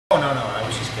Oh, no, I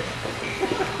was just kidding.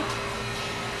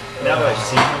 Now that I've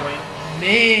seen the wing,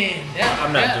 man,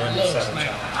 I'm not doing the 7 like,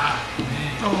 challenge.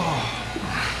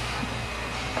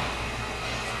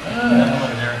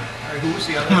 Over there. All right, who was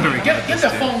the other? Get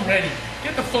the phone ready.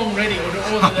 Get the phone ready or the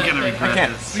order that I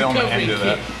can't film and do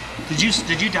that.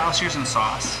 Did you douse yours in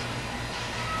sauce?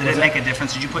 Did it make a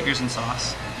difference? Did you put yours in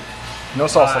sauce? No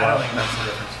sauce I don't allowed. think that's the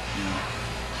difference.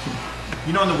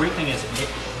 You know, and the weird thing is,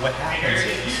 what happens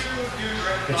is,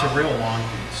 it's a real long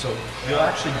piece, so you'll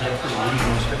actually get through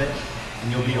most of it,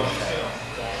 and you'll be okay.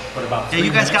 But about 3 Yeah,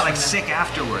 you guys got like minutes sick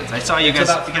afterwards. I saw you it's guys.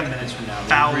 about You 3 got minutes from now.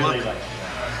 foul really look. like,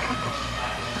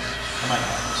 I might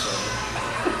have to, so.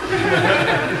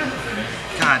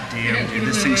 God damn, dude,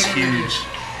 this thing's huge.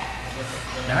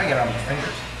 Now I get it on my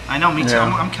fingers. I know, me too.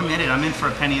 Yeah. I'm committed. I'm in for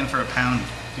a penny, in for a pound.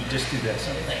 Dude, just do this.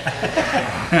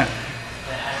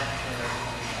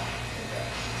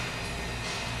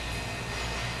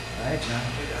 All right, John.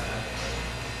 There we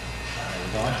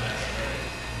go.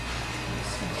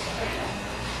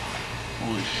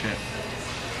 Holy shit.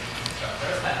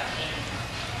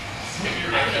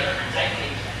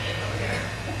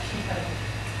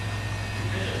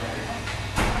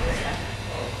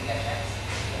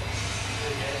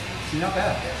 See, not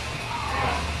bad.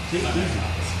 Take it easy.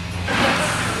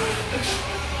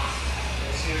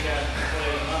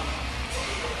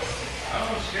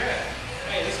 Oh shit!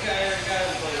 Hey, this guy here, guy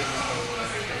who played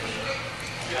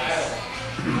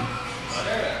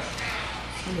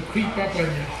I'm gonna creep up on you.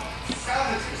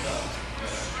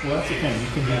 Well, that's the thing. You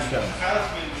can do 7.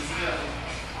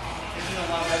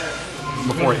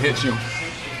 Before it hits you.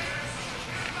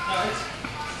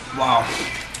 Wow.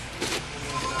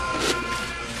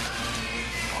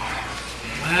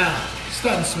 Wow,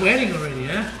 starting sweating already,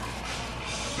 huh?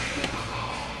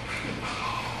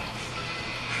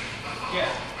 Yeah,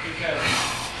 because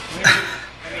I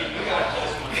mean, you got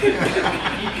this one.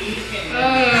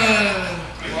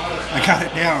 I got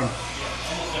it down.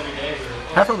 Almost every day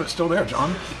we're Half of it's still there,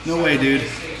 John. No way, dude. He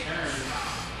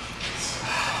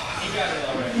got it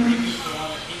already.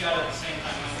 He got it at the same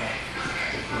time I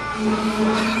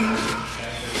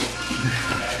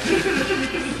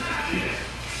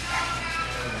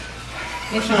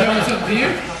What's your name? Some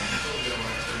beer?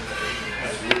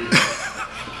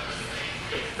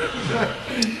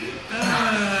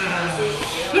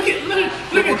 Look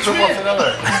at So what's Trent.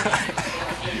 another?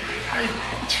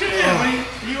 Trent,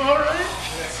 you all right?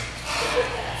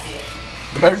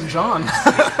 Better than John. You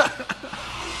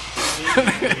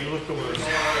look the worst.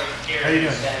 How you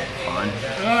doing? Fine.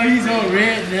 Oh, he's all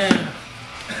red now.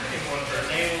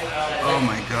 Oh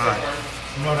my god.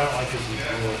 You know what I don't like is these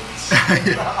rules.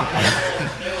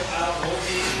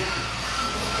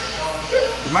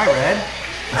 Am I red?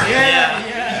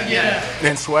 Yeah.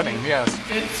 And sweating, yes.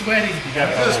 It's sweating. You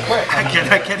got this quick.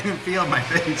 I can't even feel my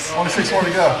face. Only 6 more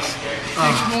to go. 6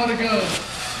 more to go.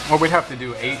 Well, we'd have to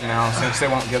do 8 now since they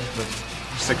won't get the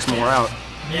 6 more out.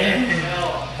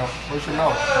 Yeah. Where's your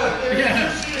milk?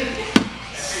 Yeah.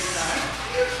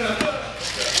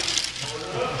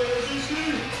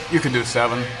 You could do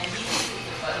 7.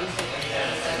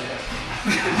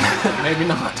 Maybe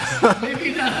not.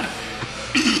 Maybe not.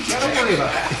 Don't worry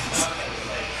about that.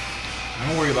 I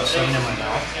don't worry about 7 in my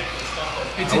mouth.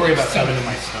 It's I worry in about the 7 in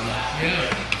my stomach.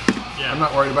 Yeah. I'm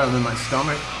not worried about it in my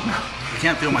stomach. I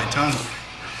can't feel my tongue.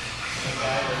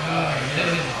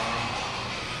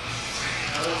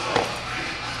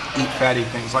 Eat fatty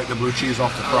things like the blue cheese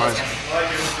off the fries.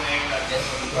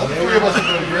 All 3 of us are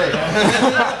doing great.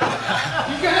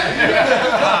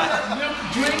 Milk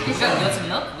drink. We got some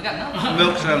milk? We got milk.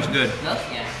 Milk sounds good. Milk?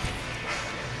 Yeah.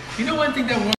 You know one thing that